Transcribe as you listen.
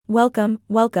Welcome,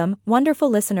 wonderful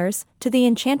listeners, to the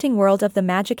enchanting world of the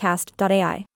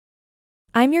Magicast.ai.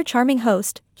 I'm your charming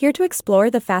host, here to explore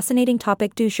the fascinating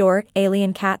topic du jour,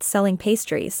 alien cats selling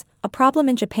pastries, a problem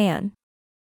in Japan.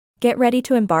 Get ready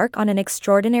to embark on an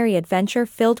extraordinary adventure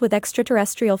filled with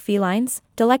extraterrestrial felines,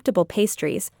 delectable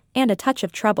pastries, and a touch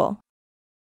of trouble.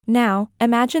 Now,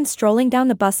 imagine strolling down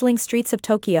the bustling streets of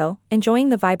Tokyo, enjoying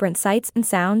the vibrant sights and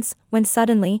sounds, when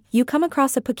suddenly, you come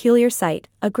across a peculiar sight,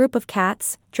 a group of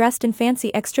cats, dressed in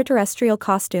fancy extraterrestrial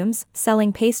costumes,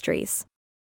 selling pastries.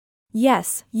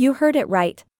 Yes, you heard it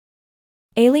right.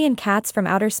 Alien cats from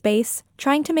outer space,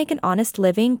 trying to make an honest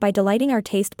living by delighting our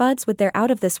taste buds with their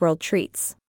out-of-this-world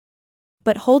treats.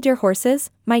 But hold your horses,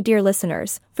 my dear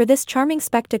listeners, for this charming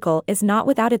spectacle is not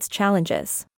without its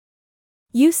challenges.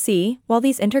 You see, while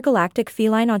these intergalactic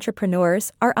feline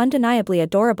entrepreneurs are undeniably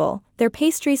adorable, their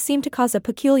pastries seem to cause a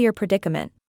peculiar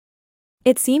predicament.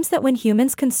 It seems that when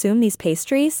humans consume these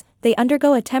pastries, they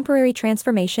undergo a temporary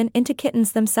transformation into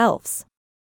kittens themselves.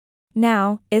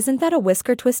 Now, isn't that a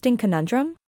whisker-twisting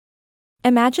conundrum?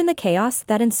 Imagine the chaos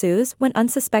that ensues when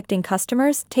unsuspecting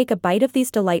customers take a bite of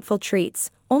these delightful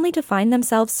treats, only to find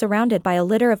themselves surrounded by a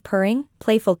litter of purring,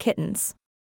 playful kittens.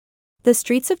 The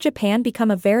streets of Japan become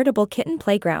a veritable kitten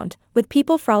playground, with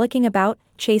people frolicking about,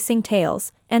 chasing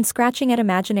tails, and scratching at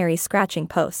imaginary scratching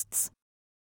posts.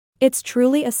 It's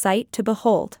truly a sight to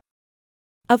behold.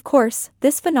 Of course,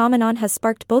 this phenomenon has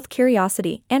sparked both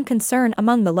curiosity and concern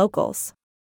among the locals.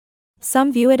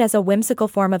 Some view it as a whimsical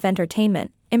form of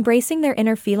entertainment, embracing their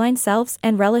inner feline selves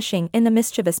and relishing in the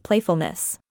mischievous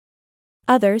playfulness.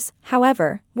 Others,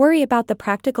 however, worry about the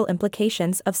practical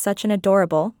implications of such an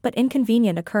adorable but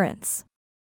inconvenient occurrence.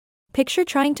 Picture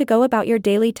trying to go about your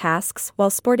daily tasks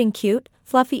while sporting cute,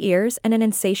 fluffy ears and an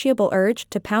insatiable urge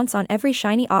to pounce on every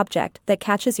shiny object that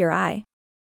catches your eye.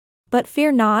 But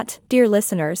fear not, dear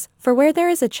listeners, for where there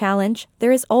is a challenge,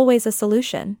 there is always a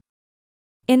solution.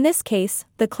 In this case,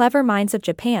 the clever minds of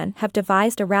Japan have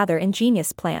devised a rather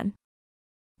ingenious plan.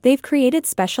 They've created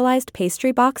specialized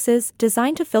pastry boxes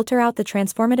designed to filter out the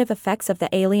transformative effects of the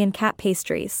alien cat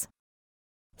pastries.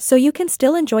 So you can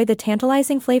still enjoy the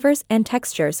tantalizing flavors and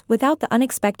textures without the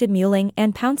unexpected mewling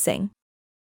and pouncing.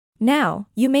 Now,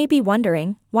 you may be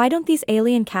wondering, why don't these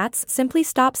alien cats simply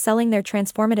stop selling their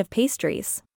transformative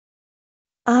pastries?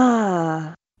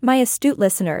 My astute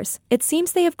listeners, it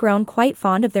seems they have grown quite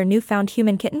fond of their newfound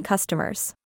human kitten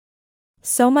customers.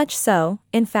 So much so,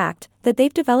 in fact, that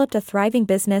they've developed a thriving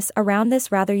business around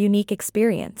this rather unique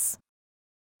experience.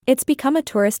 It's become a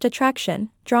tourist attraction,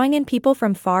 drawing in people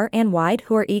from far and wide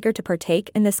who are eager to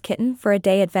partake in this kitten for a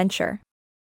day adventure.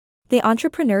 The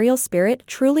entrepreneurial spirit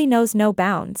truly knows no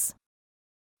bounds.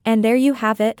 And there you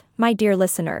have it, my dear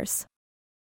listeners.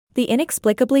 The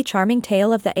inexplicably charming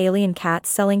tale of the alien cats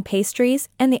selling pastries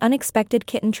and the unexpected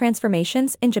kitten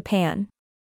transformations in Japan.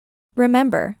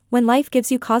 Remember, when life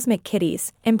gives you cosmic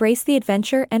kitties, embrace the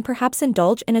adventure and perhaps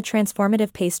indulge in a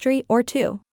transformative pastry or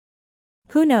two.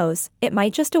 Who knows, it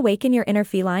might just awaken your inner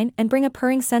feline and bring a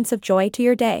purring sense of joy to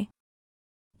your day.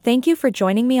 Thank you for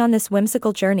joining me on this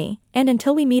whimsical journey, and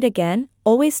until we meet again,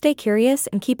 always stay curious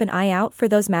and keep an eye out for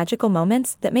those magical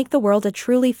moments that make the world a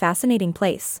truly fascinating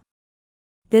place.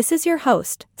 This is your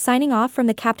host, signing off from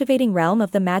the captivating realm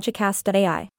of the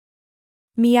Magicast.ai.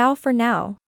 Meow for now.